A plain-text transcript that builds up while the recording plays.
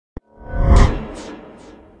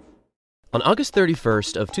On August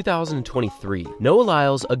 31st of 2023, Noah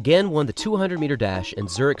Lyles again won the 200-meter dash in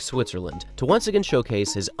Zurich, Switzerland, to once again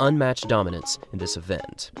showcase his unmatched dominance in this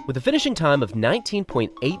event. With a finishing time of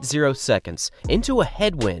 19.80 seconds into a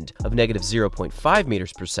headwind of negative 0.5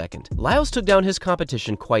 meters per second, Lyles took down his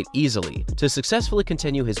competition quite easily to successfully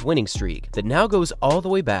continue his winning streak that now goes all the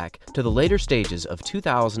way back to the later stages of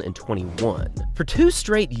 2021. For 2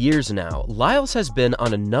 straight years now, Lyles has been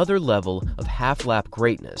on another level of half-lap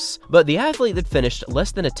greatness, but the athlete that finished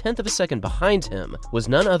less than a tenth of a second behind him was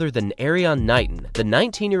none other than Erriyon Knighton, the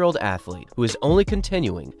 19-year-old athlete who is only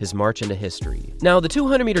continuing his march into history. Now, the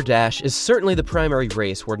 200-meter dash is certainly the primary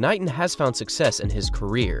race where Knighton has found success in his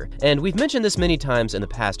career, and we've mentioned this many times in the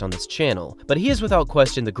past on this channel, but he is without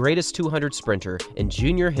question the greatest 200 sprinter in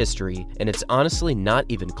junior history, and it's honestly not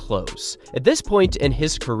even close. At this point in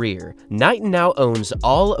his career, Knighton now owns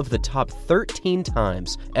all of the top 13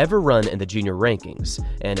 times ever run in the junior rankings,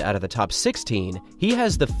 and out of the top 16, he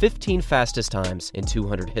has the 15 fastest times in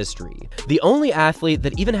 200 history. The only athlete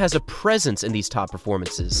that even has a presence in these top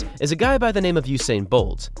performances is a guy by the name of Usain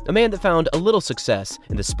Bolt, a man that found a little success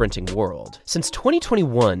in the sprinting world. Since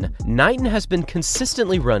 2021, Knighton has been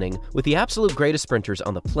consistently running with the absolute greatest sprinters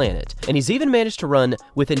on the planet, and he's even managed to run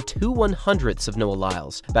within 2/100ths of Noah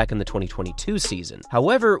Lyles back in the 2022 season.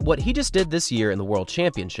 However, what he just did this year in the World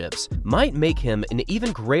Championships might make him an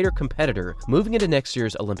even greater competitor moving into next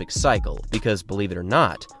year's Olympic cycle, because believe it or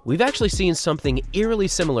not, we've actually seen something eerily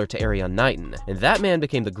similar to Erriyon Knighton, and that man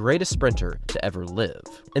became the greatest sprinter to ever live.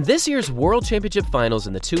 In this year's World Championship finals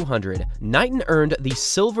in the 200, Knighton earned the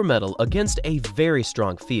silver medal against a very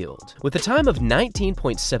strong field. With a time of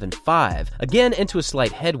 19.75, again into a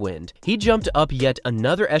slight headwind, he jumped up yet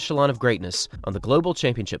another echelon of greatness on the global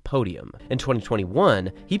championship podium. In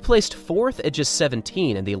 2021, he placed 4th at just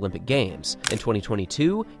 17 in the Olympic Games. In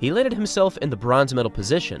 2022, he landed himself in the bronze medal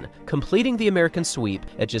position, completing the American sweep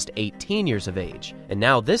at just 18 years of age. And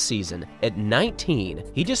now this season, at 19,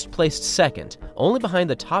 he just placed 2nd, only behind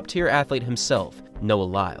the top-tier athlete himself, Noah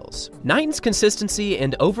Lyles. Knighton's consistency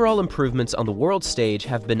and overall improvements on the world stage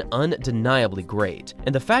have been undeniably great,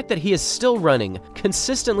 and the fact that he is still running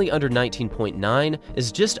consistently under 19.9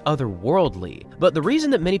 is just otherworldly. But the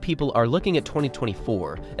reason that many people are looking at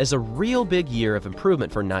 2024 as a real big year of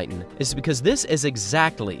improvement for Knighton is because this is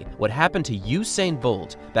exactly what happened to Usain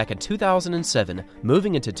Bolt back in 2007,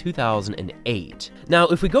 moving into 2008. Now,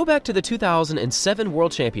 if we go back to the 2007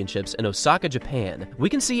 World Championships in Osaka, Japan, we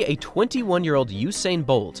can see a 21-year-old Usain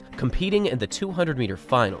Bolt competing in the 200-meter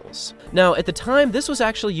finals. Now, at the time, this was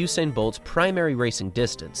actually Usain Bolt's primary racing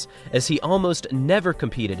distance, as he almost never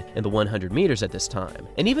competed in the 100 meters at this time.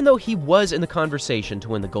 And even though he was in the conversation to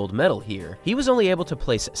win the gold medal here, he was only able to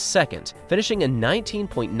place 2nd, finishing in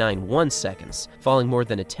 19.91 seconds, falling more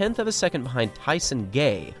than a tenth of a second behind Tyson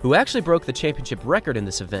Gay, who actually broke the championship record in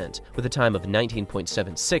this event with a time of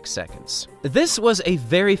 19.76 seconds. This was a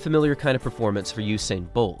very familiar kind of performance for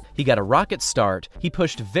Usain Bolt. He got a rocket start, he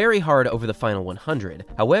pushed very hard over the final 100.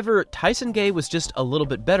 However, Tyson Gay was just a little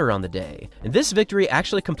bit better on the day, and this victory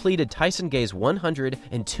actually completed Tyson Gay's 100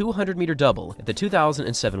 and 200 meter double at the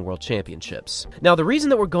 2007 World Championships. Now, the reason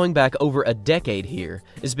that we're going back over a decade here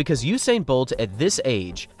is because Usain Bolt at this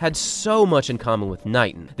age had so much in common with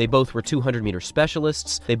Knighton. They both were 200 meter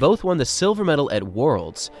specialists, they both won the silver medal at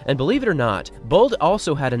Worlds, and believe it or not, Bolt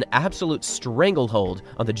also had an absolute stranglehold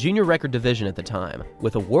on the junior record division at the time,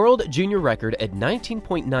 with a world junior record at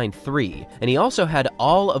 19.93, and he also had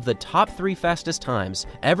all of the top 3 fastest times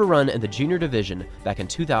ever run in the junior division back in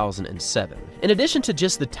 2007. In addition to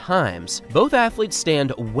just the times, both athletes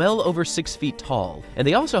stand well over 6 feet tall, and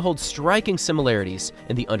they also hold striking similarities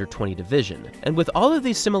in the under 20 division. And with all of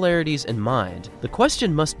these similarities in mind, the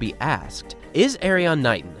question must be asked, is Erriyon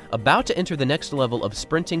Knighton about to enter the next level of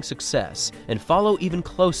sprinting success and follow even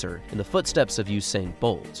closer in the footsteps of Usain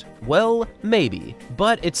Bolt? Well, maybe,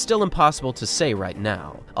 but it's still impossible to say right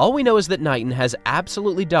now. All we know is that Knighton has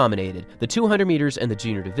absolutely dominated the 200 meters in the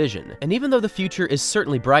junior division, and even though the future is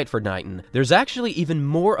certainly bright for Knighton, there's actually even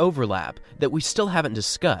more overlap that we still haven't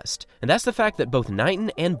discussed, and that's the fact that both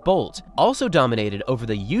Knighton and Bolt also dominated over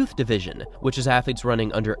the youth division, which is athletes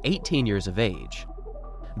running under 18 years of age.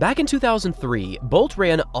 Back in 2003, Bolt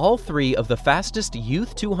ran all 3 of the fastest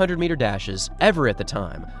youth 200-meter dashes ever at the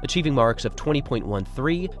time, achieving marks of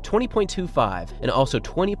 20.13, 20.25, and also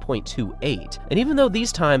 20.28. And even though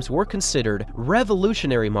these times were considered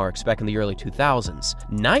revolutionary marks back in the early 2000s,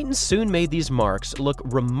 Knighton soon made these marks look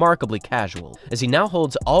remarkably casual, as he now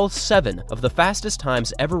holds all 7 of the fastest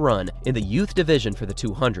times ever run in the youth division for the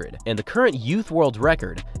 200, and the current youth world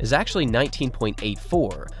record is actually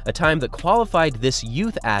 19.84, a time that qualified this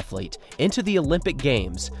youth athlete into the Olympic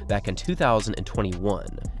Games back in 2021.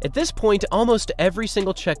 At this point, almost every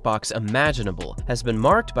single checkbox imaginable has been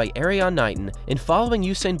marked by Erriyon Knighton in following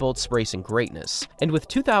Usain Bolt's racing greatness. And with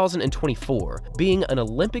 2024 being an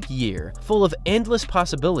Olympic year full of endless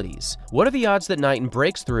possibilities, what are the odds that Knighton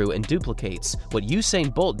breaks through and duplicates what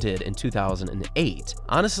Usain Bolt did in 2008?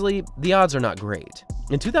 Honestly, the odds are not great.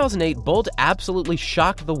 In 2008, Bolt absolutely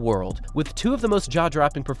shocked the world with two of the most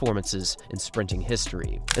jaw-dropping performances in sprinting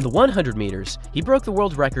history. In the 100 meters, he broke the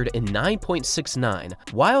world record in 9.69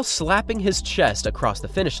 while slapping his chest across the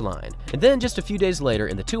finish line. And then just a few days later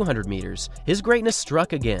in the 200 meters, his greatness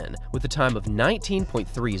struck again with a time of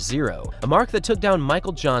 19.30, a mark that took down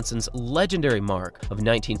Michael Johnson's legendary mark of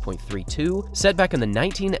 19.32 set back in the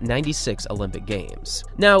 1996 Olympic Games.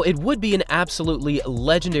 Now, it would be an absolutely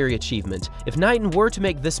legendary achievement if Knighton were to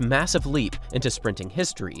make this massive leap into sprinting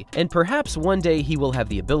history, and perhaps one day he will have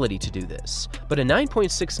the ability to do this. But a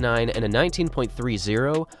 9.69 and a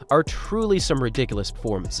 19.30 are truly some ridiculous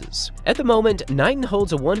performances. At the moment, Knighton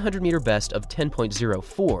holds a 100-meter best of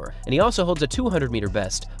 10.04, and he also holds a 200-meter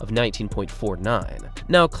best of 19.49.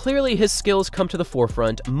 Now, clearly his skills come to the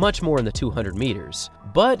forefront much more in the 200 meters.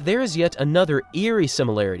 But there is yet another eerie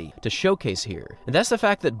similarity to showcase here, and that's the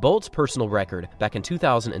fact that Bolt's personal record back in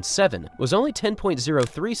 2007 was only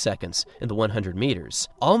 10.03 seconds in the 100 meters,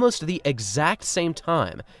 almost the exact same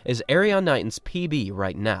time as Erriyon Knighton's PB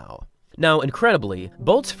right now. Now, incredibly,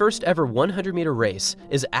 Bolt's first ever 100-meter race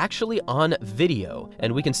is actually on video,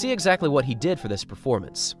 and we can see exactly what he did for this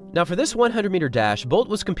performance. Now, for this 100-meter dash, Bolt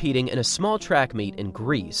was competing in a small track meet in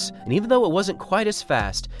Greece, and even though it wasn't quite as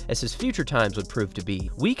fast as his future times would prove to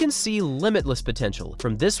be, we can see limitless potential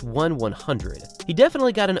from this 100. He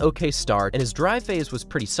definitely got an okay start, and his drive phase was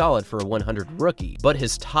pretty solid for a 100 rookie, but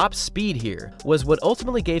his top speed here was what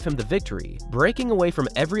ultimately gave him the victory, breaking away from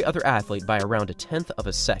every other athlete by around a tenth of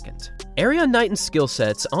a second. Erriyon Knighton's skill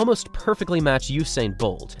sets almost perfectly match Usain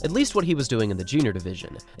Bolt, at least what he was doing in the junior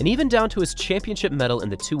division, and even down to his championship medal in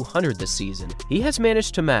the 200 this season, he has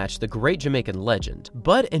managed to match the great Jamaican legend.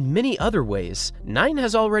 But in many other ways, Knighton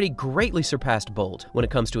has already greatly surpassed Bolt when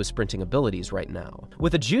it comes to his sprinting abilities right now.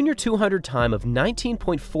 With a junior 200 time of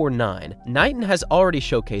 19.49, Knighton has already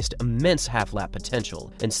showcased immense half-lap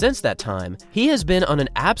potential, and since that time, he has been on an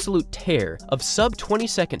absolute tear of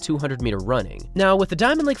sub-20-second 200-meter running. Now, with the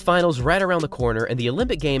Diamond League Finals right around the corner and the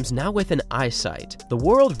Olympic Games now within eyesight, the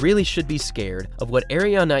world really should be scared of what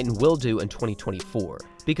Erriyon Knighton will do in 2024.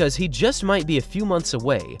 Because he just might be a few months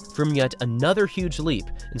away from yet another huge leap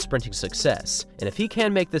in sprinting success, and if he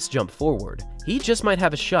can make this jump forward, he just might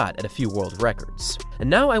have a shot at a few world records. And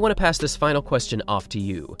now I want to pass this final question off to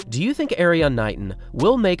you. Do you think Erriyon Knighton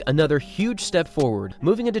will make another huge step forward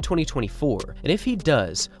moving into 2024? And if he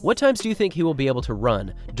does, what times do you think he will be able to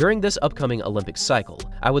run during this upcoming Olympic cycle?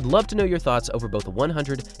 I would love to know your thoughts over both the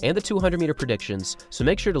 100 and the 200 meter predictions, so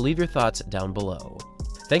make sure to leave your thoughts down below.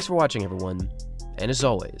 Thanks for watching, everyone. And as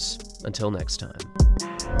always, until next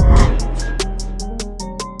time.